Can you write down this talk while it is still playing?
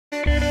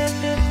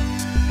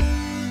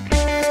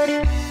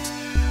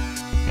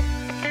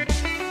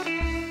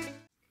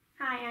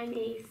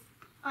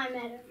I'm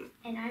Adam.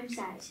 And I'm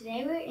Zahra.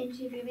 Today we're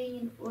interviewing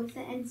an author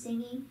and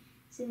singing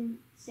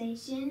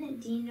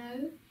sensation,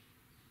 Deano,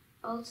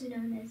 also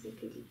known as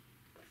Yipadee.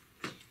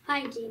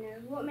 Hi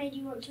Deano, what made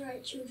you want to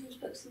write children's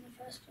books in the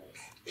first place?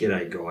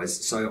 G'day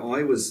guys. So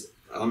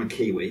I'm a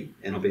Kiwi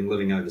and I've been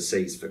living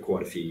overseas for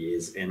quite a few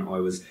years, and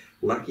I was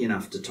lucky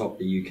enough to top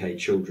the UK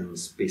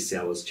children's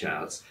bestsellers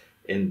charts,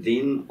 and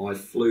then I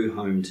flew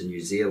home to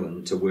New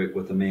Zealand to work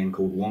with a man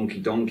called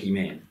Wonky Donkey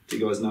Man. Do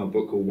you guys know a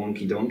book called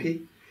Wonky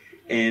Donkey?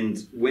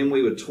 And when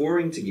we were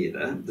touring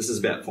together, this is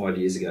about 5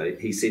 years ago,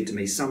 he said to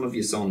me, some of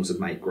your songs would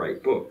make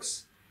great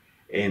books.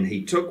 And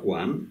he took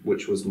one,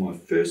 which was my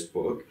first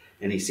book,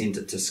 and he sent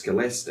it to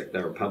Scholastic.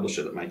 They're a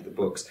publisher that make the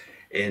books.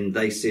 And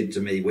they said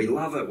to me, we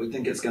love it, we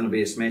think it's going to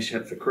be a smash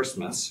hit for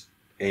Christmas.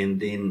 And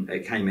then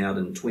it came out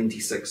in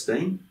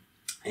 2016,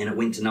 and it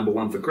went to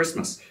 #1 for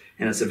Christmas.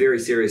 And it's a very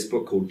serious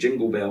book called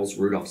Jingle Bells,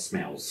 Rudolph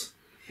Smells.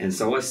 And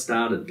so I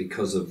started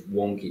because of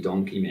Wonky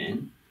Donkey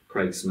Man,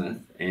 Craig Smith,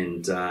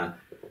 and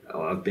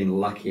I've been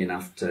lucky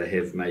enough to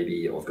have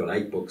I've got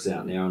 8 books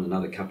out now and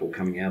another couple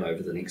coming out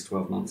over the next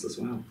 12 months as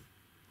well.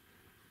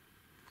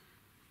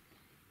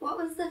 What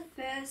was the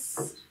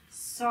first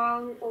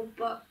song or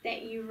book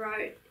that you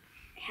wrote?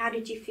 How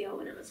did you feel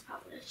when it was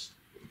published?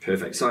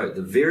 Perfect. So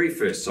the very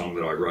first song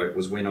that I wrote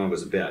was when I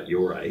was about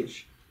your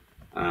age,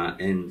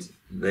 and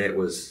that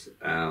was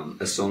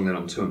a song that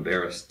I'm too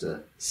embarrassed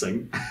to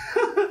sing.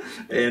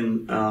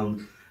 And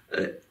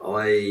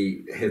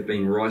I have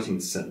been writing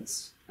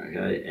since.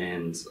 Okay,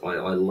 and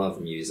I love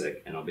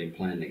music, and I've been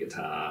playing the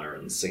guitar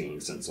and singing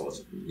since I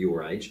was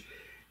your age.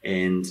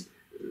 And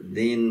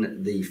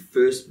then the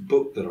first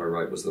book that I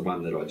wrote was the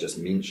one that I just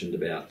mentioned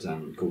about,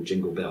 called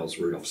Jingle Bells,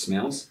 Rudolph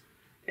Smells.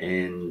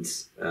 And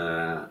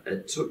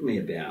it took me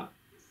about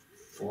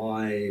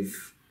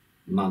 5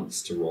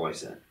 months to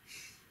write it.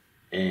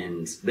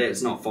 And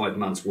that's not 5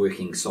 months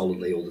working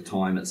solidly all the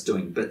time. It's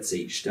doing bits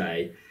each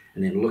day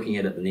and then looking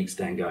at it the next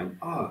day and going,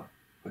 oh,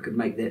 I could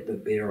make that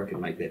bit better, I could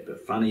make that bit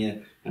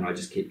funnier, and I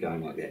just kept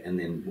going like that. And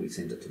then we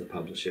sent it to the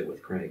publisher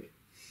with Craig.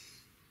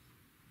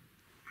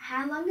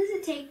 How long does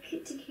it take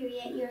to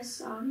create your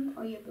song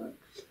or your book?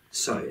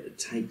 So it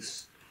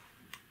takes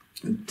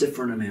a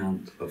different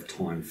amount of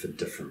time for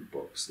different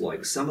books.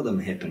 Like, some of them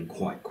happen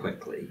quite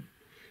quickly,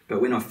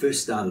 but when I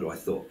first started I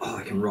thought, oh,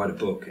 I can write a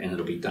book and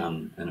it'll be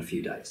done in a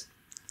few days,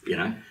 you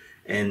know?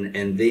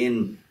 And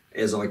then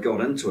as I got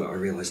into it, I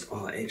realised,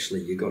 oh,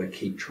 actually you got to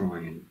keep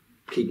trying and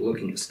keep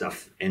looking at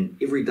stuff, and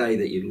every day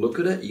that you look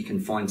at it you can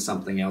find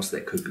something else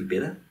that could be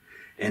better.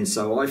 And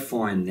so I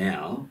find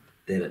now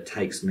that it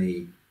takes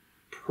me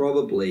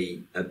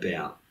probably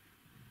about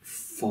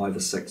 5 or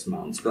 6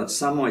 months, but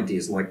some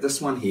ideas like this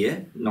one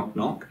here, Knock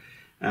Knock,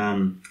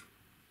 I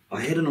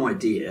had an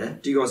idea.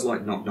 Do you guys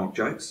like knock knock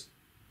jokes?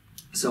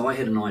 So I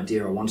had an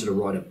idea. I wanted to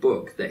write a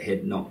book that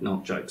had knock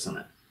knock jokes in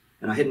it,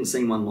 and I hadn't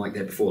seen one like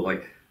that before.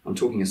 Like, I'm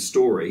talking a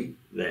story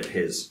that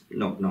has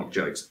knock knock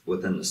jokes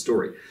within the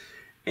story.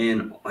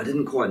 And I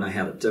didn't quite know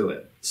how to do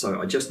it.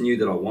 So I just knew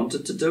that I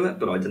wanted to do it,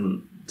 but I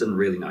didn't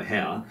really know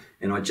how.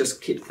 And I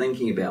just kept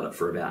thinking about it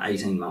for about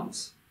 18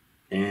 months.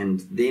 And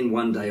then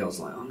one day I was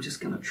like, I'm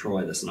just going to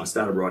try this. And I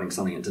started writing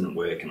something that didn't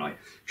work, and I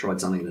tried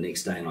something the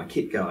next day, and I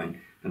kept going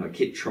and I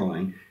kept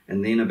trying.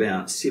 And then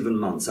about 7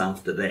 months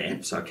after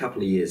that, so a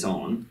couple of years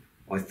on,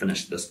 I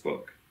finished this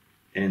book.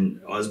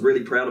 And I was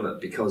really proud of it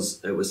because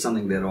it was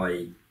something that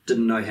I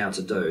didn't know how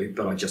to do,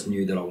 but I just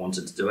knew that I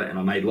wanted to do it. And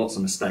I made lots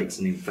of mistakes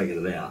and then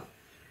figured it out.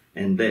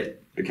 And that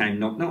became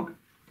Knock Knock.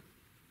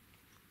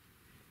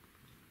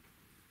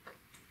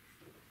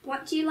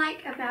 What do you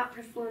like about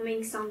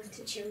performing songs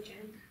to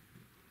children?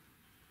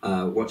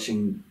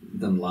 Watching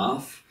them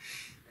laugh,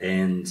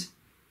 and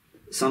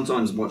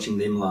sometimes watching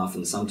them laugh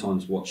and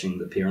sometimes watching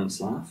the parents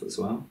laugh as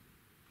well.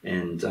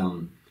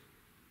 And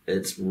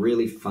it's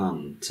really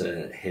fun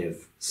to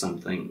have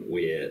something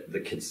where the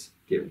kids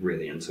get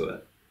really into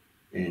it.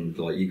 And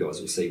like you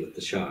guys will see with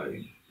the show,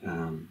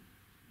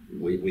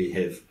 we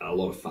have a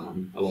lot of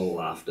fun, a lot of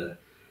laughter,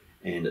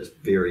 and it's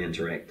very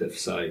interactive.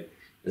 So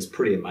it's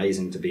pretty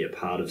amazing to be a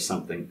part of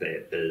something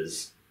that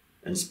is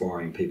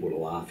inspiring people to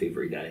laugh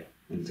every day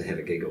and to have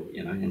a giggle,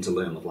 you know, and to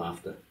learn with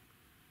laughter.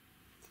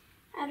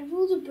 Out of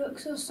all the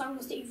books or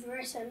songs that you've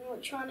written,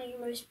 which one are you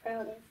most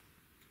proud of?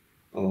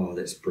 Oh,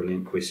 that's a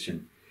brilliant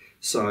question.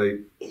 So,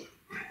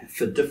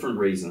 for different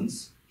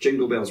reasons,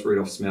 Jingle Bells,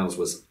 Rudolph Smells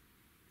was,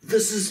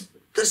 this is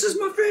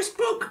my first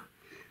book.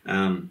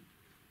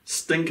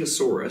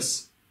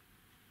 Stinkosaurus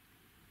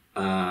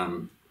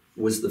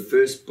was the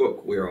first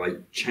book where I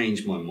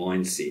changed my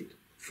mindset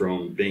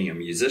from being a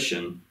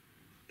musician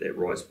that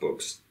writes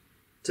books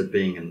to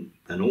being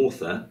an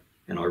author,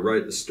 and I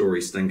wrote the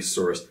story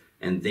Stinkosaurus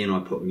and then I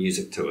put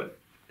music to it.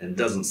 And it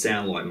doesn't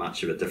sound like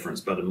much of a difference,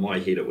 but in my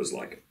head it was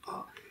like,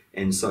 oh.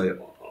 And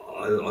so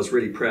I was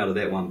really proud of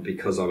that one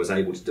because I was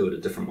able to do it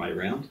a different way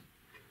around.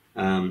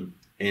 And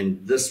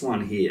this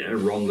one here,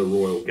 Ron the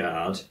Royal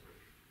Guard,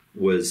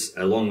 was,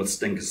 along with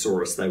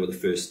Stinkosaurus, they were the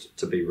first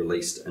to be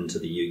released into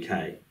the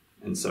UK.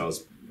 And so I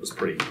was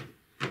pretty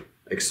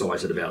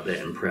excited about that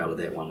and proud of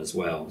that one as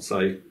well.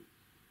 So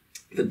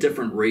for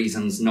different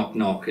reasons, Knock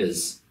Knock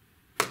is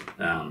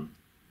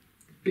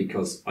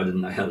because I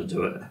didn't know how to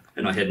do it,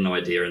 and I had an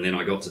idea, and then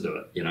I got to do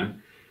it, you know.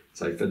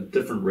 So for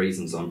different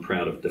reasons, I'm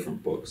proud of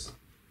different books,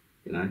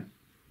 you know.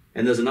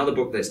 And there's another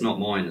book that's not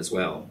mine as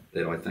well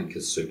that I think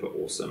is super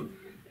awesome,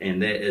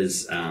 and that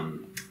is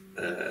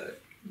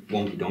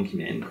Wonky Donkey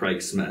Man,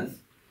 Craig Smith.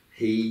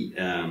 He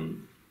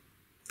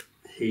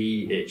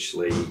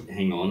actually,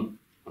 hang on,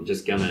 I'm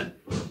just gonna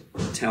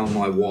tell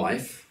my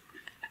wife.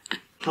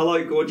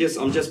 Hello, gorgeous.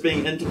 I'm just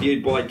being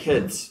interviewed by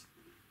kids.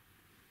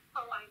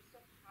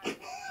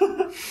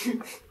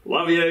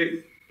 Love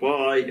you.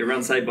 Bye.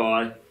 Everyone say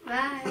bye.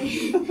 Bye.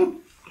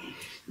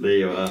 There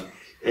you are.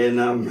 And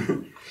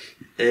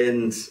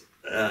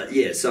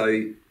yeah,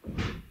 so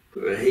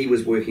he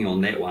was working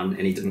on that one,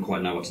 and he didn't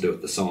quite know what to do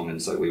with the song,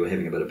 and so we were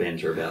having a bit of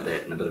banter about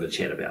that and a bit of a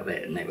chat about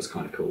that, and that was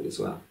kind of cool as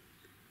well.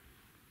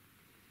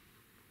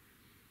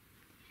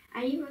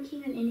 Are you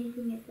working on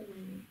anything at the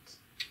moment?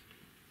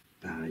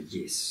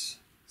 Yes.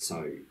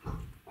 So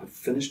I've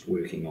finished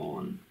working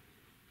on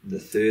the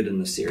third in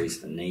the series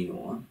for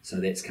Deano, so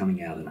that's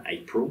coming out in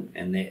April,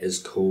 and that is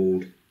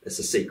called, it's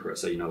a secret,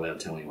 so you're not allowed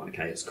to tell anyone,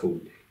 okay? It's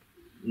called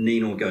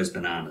Deano Goes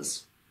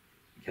Bananas,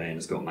 okay, and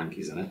it's got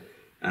monkeys in it.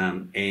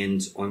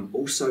 And I'm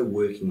also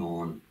working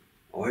on,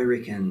 I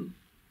reckon,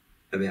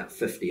 about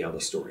 50 other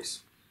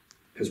stories.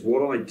 Because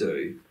what I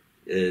do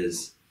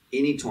is,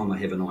 anytime I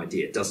have an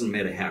idea, it doesn't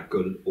matter how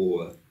good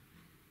or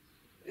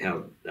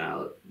how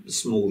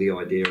small the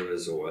idea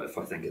is, or if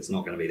I think it's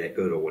not going to be that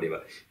good or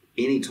whatever,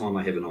 anytime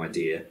I have an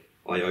idea,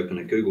 I open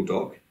a Google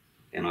Doc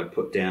and I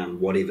put down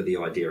whatever the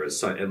idea is.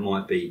 So it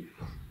might be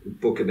a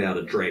book about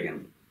a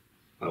dragon,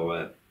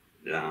 or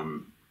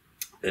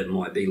it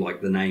might be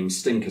like the name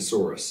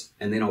Stinkosaurus,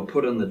 and then I'll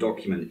put in the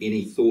document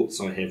any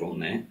thoughts I have on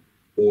that,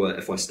 or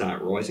if I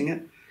start writing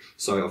it.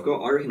 So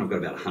I reckon I've got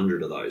about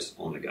 100 of those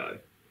on the go.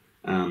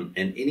 And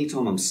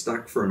anytime I'm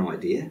stuck for an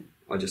idea,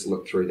 I just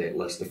look through that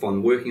list. If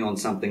I'm working on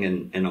something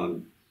and I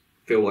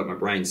feel like my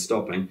brain's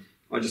stopping,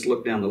 I just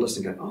look down the list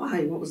and go, oh,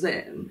 hey, what was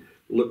that? And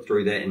look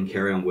through that and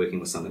carry on working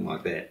with something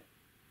like that.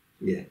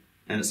 Yeah,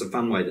 and it's a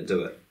fun way to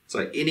do it.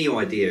 So any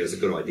idea is a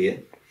good idea.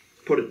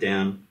 Put it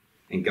down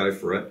and go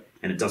for it.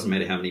 And it doesn't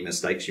matter how many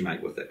mistakes you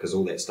make with it, because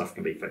all that stuff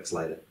can be fixed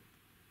later.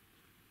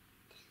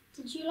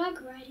 Did you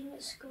like writing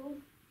at school?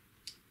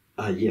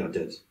 Yeah,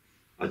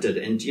 I did.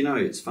 And you know,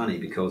 it's funny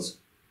because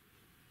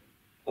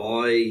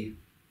I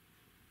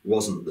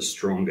wasn't the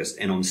strongest,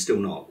 and I'm still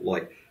not.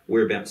 Like,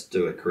 we're about to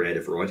do a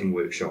creative writing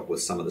workshop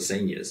with some of the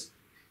seniors,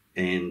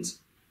 and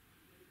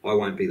I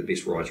won't be the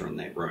best writer in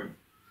that room,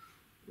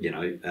 you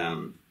know.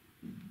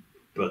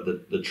 But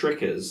the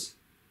trick is,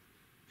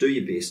 do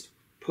your best,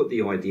 put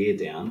the idea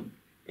down,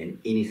 and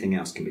anything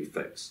else can be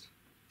fixed.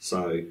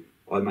 So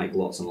I make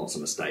lots and lots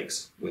of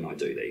mistakes when I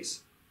do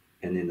these.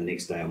 And then the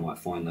next day I might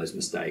find those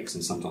mistakes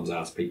and sometimes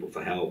ask people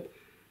for help.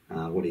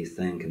 What do you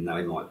think? And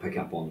they might pick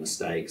up on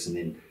mistakes. And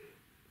then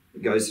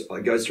it goes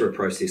through a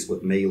process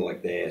with me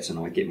like that. And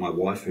I get my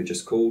wife, who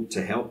just called,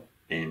 to help.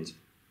 And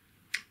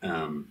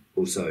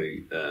also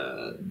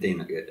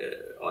then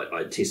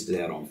I test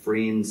it out on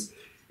friends.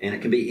 And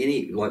it can be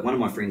any, like one of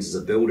my friends is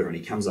a builder and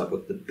he comes up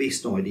with the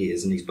best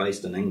ideas and he's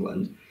based in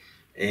England.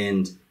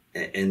 And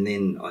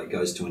then it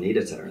goes to an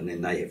editor and then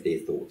they have their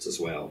thoughts as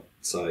well.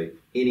 So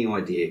any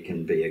idea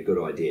can be a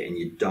good idea, and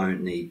you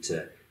don't need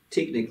to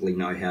technically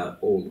know how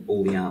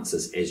all the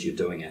answers as you're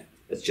doing it.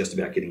 It's just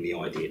about getting the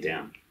idea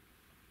down.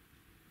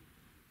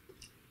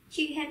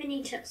 Do you have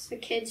any tips for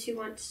kids who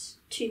want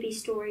to be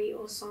story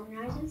or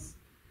songwriters?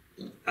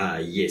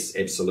 Yes,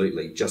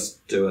 absolutely.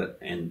 Just do it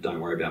and don't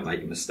worry about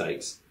making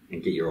mistakes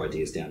and get your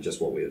ideas down, just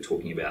what we were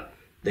talking about.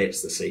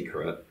 That's the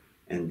secret.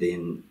 And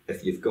then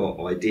if you've got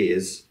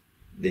ideas,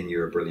 then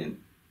you're a brilliant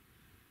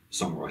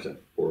songwriter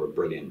or a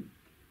brilliant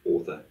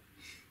author,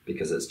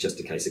 because it's just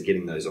a case of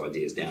getting those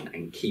ideas down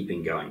and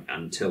keeping going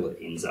until it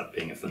ends up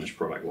being a finished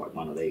product like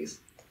one of these.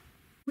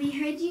 We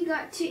heard you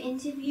got to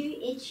interview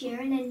Ed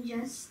Sheeran and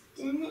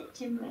Justin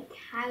Timberlake.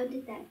 How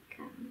did that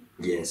come?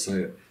 Yeah,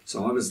 so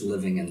I was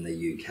living in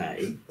the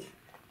UK,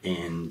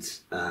 and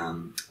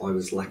I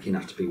was lucky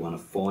enough to be one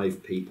of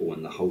 5 people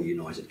in the whole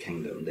United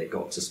Kingdom that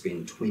got to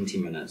spend 20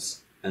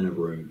 minutes in a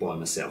room by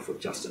myself with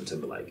Justin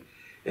Timberlake.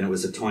 And it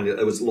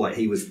was like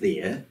he was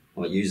there,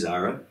 like you,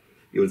 Zahra.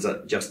 You was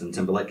Justin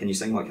Timberlake, can you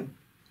sing like him?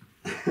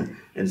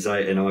 and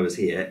I was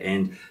here,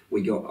 and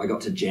I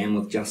got to jam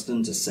with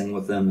Justin, to sing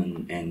with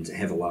him and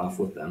have a laugh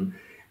with him.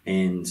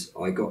 And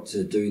I got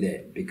to do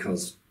that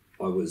because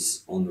I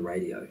was on the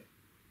radio.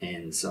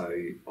 And so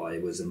I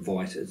was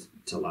invited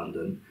to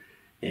London,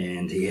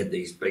 and he had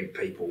these big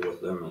people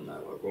with him, and they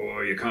were like,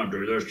 oh, you can't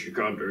do this, you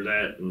can't do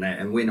that, and that.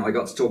 And when I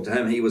got to talk to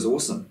him, he was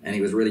awesome, and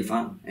he was really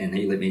fun, and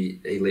he let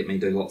me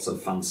do lots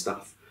of fun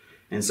stuff.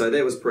 And so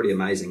that was pretty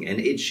amazing. And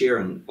Ed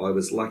Sheeran, I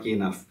was lucky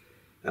enough,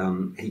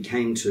 he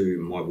came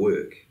to my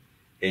work,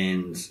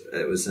 and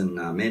it was in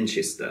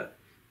Manchester.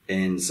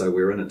 And so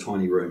we were in a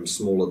tiny room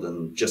smaller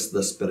than just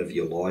this bit of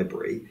your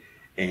library.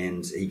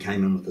 And he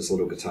came in with this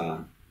little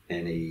guitar,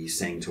 and he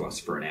sang to us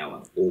for an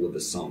hour, all of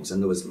his songs. And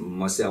there was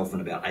myself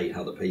and about 8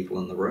 other people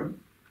in the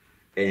room.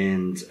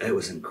 And it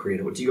was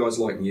incredible. Do you guys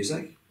like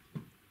music?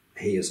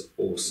 He is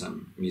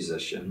awesome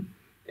musician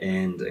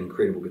and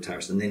incredible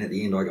guitarist. And then at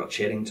the end I got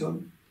chatting to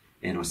him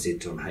and I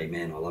said to him, hey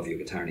man, I love your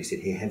guitar. And he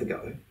said, here, have a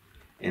go.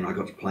 And I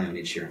got to play on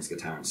Ed Sheeran's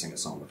guitar and sing a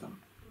song with him.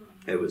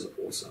 It was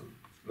awesome.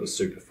 It was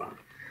super fun.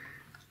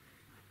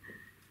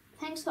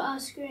 Thanks for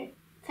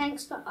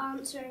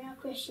answering our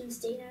questions,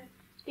 Deano.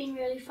 It's been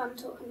really fun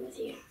talking with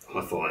you.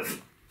 High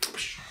five.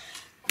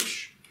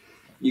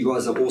 You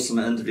guys are awesome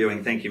at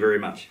interviewing. Thank you very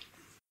much.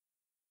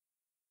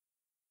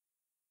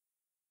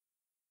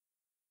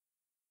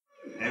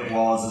 It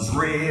was his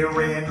rear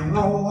end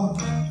roar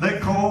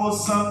that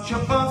caused such a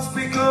fuss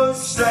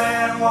because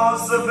Stan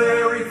was the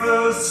very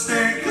first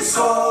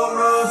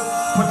Stinkosaurus.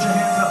 Put your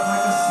hands up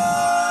like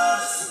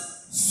this.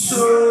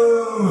 So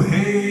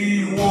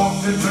he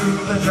walked into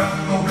the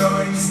jungle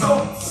going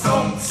stomp,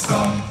 stomp,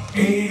 stomp,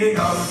 eating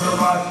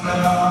overripe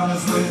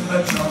bananas with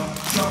a chomp,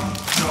 chomp,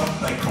 chomp.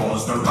 They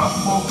caused a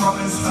rumble from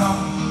his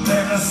tongue,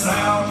 then a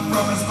sound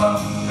from his bum.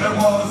 It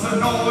was a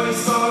noise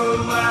so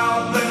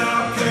loud that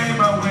out came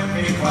a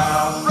wimpy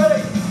cloud.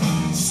 Ready?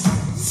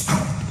 Stomp,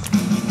 stomp,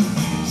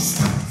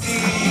 stomp.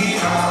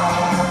 Deano,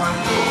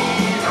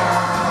 Deano,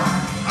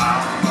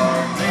 I'm a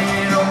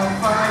little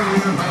fire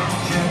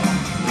engine.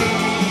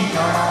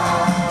 Deano,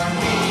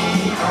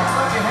 Deano.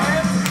 Clap your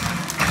hands.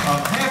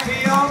 I'm happy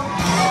I'm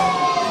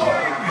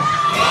going.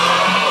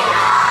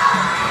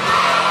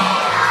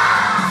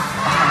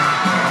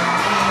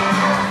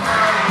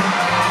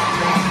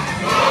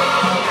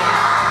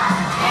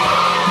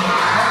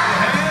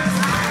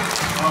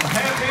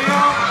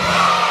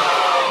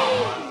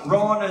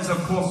 Ron is of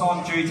course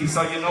on duty,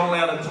 so you're not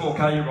allowed to talk,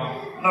 are you, Ron?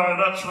 No,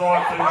 that's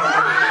right.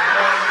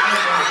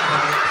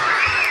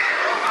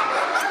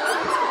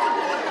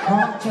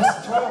 Ron,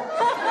 just talk.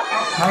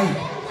 Hey,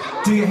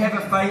 do you have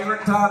a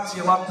favourite dance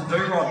you love to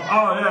do, Ron?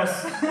 Oh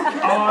yes,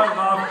 I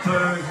love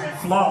to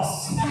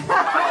floss.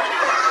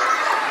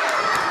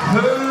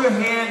 Who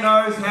here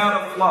knows how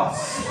to floss?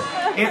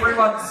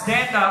 Everyone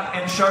stand up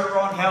and show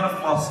Ron how to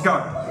floss.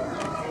 Go.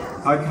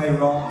 Okay,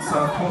 Ron, so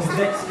of course you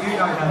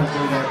know how to do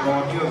that,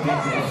 Ron. You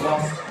invented the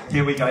floss.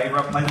 Here we go,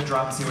 everyone play the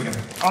drums, here we go.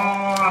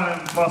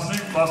 I'm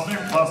flossing,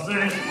 flossing, flossing,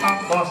 I'm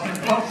flossing,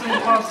 flossing,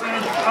 flossing,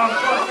 I'm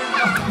flossing,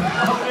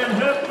 flossing,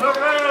 hip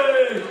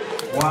hooray!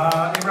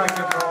 Wow, everyone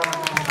give Ron.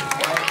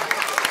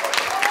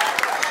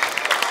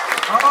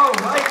 Oh,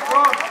 wait,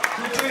 Ron,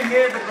 did you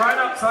hear the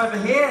grown-ups over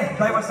here?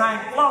 They were saying,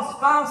 floss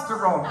faster,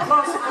 Ron,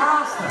 floss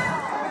faster.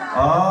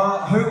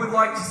 Oh, who would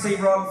like to see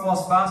Ron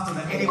floss faster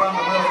than anyone in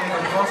the world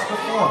ever flossed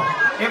before?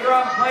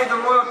 Everyone play the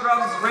royal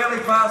drums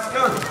really fast,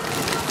 go.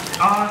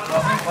 I'm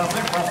flossing,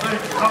 flossing,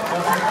 flossing, I'm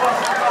flossing,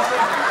 flossing,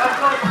 flossing, I'm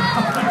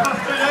flossing,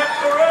 flossing,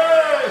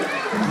 hooray!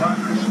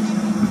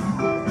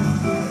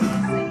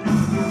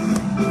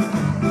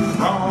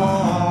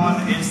 Ron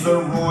is the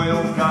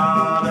royal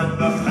guard at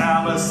the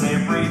palace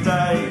every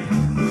day,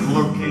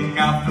 looking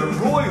after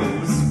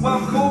royals while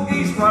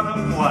corgis run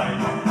and play.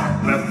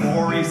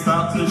 Before he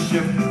starts his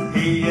shift,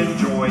 he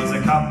enjoys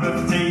a cup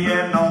of tea,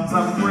 and on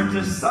some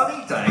British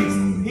sunny days,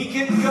 he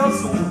can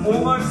guzzle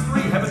almost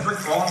 3. Have a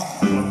drink, Ron.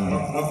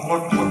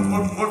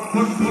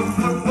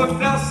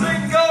 Now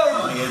sing, go!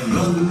 I am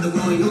Ron the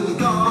Royal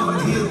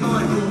Guard, here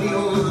by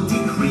royal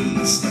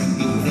decree,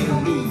 standing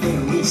very,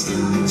 very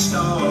still in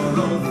star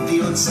of the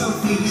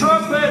unselfie.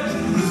 Trumpet!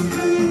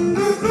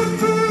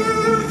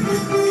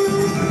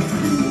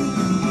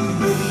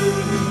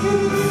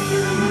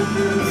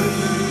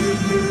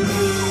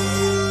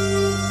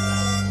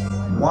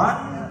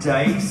 One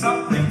day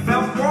something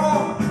felt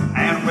wrong,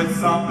 and with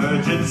some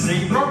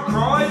urgency Ron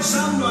cried,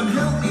 someone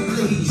help me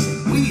please,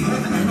 we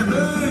have an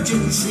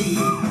emergency.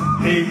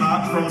 He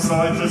marched from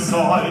side to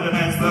side, and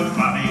as the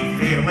funny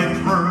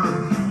feeling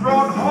grew,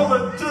 Ron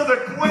hollered to the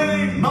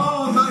Queen,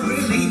 Mom, I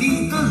really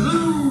need the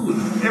loo.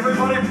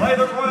 Everybody play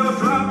the royal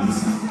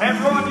drums, and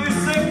Ron, you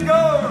sing,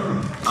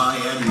 go! I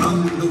am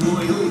Ron the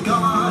Royal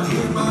Guard,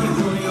 here by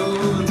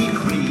royal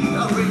decree. I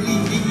really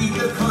need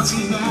the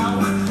party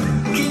now.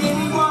 Can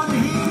anyone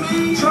hear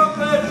me?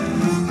 Trumpet!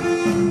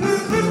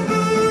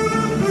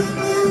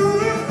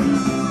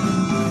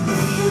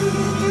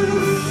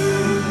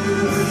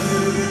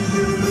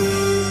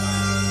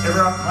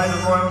 Everyone play the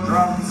royal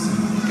drums.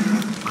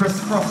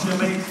 Crisscross your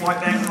legs like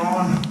that,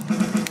 Ron.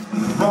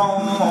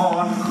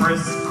 Ron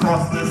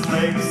crisscrossed his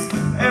legs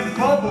and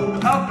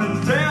bobbled up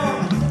and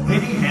down.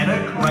 Then he had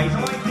a great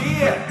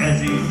idea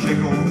as he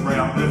jiggled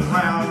round and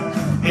round.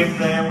 If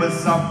there was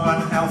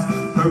someone else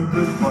who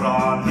could put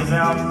on his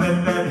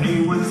outfit, then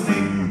he would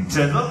sneak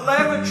to the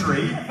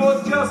lavatory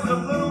for just a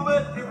little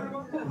bit.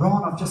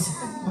 Ron, I've just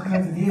look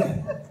over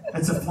there.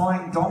 It's a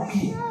flying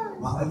donkey.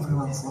 While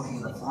everyone's looking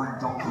at the flying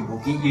donkey, we'll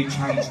get you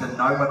changed and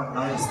no one will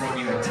notice that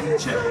you're a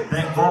teacher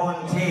that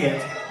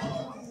volunteered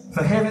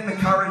for having the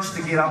courage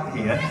to get up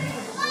here.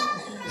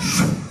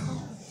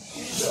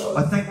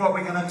 I think what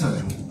we're going to do,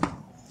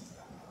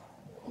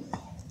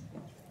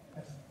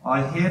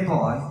 I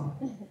hereby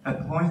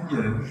appoint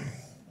you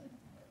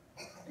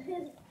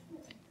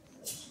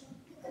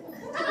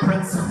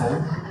principal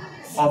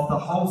of the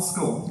whole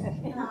school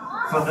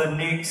for the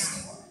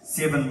next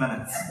 7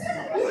 minutes.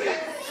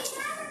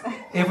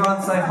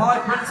 Everyone say, hi,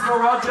 Principal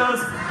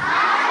Rogers.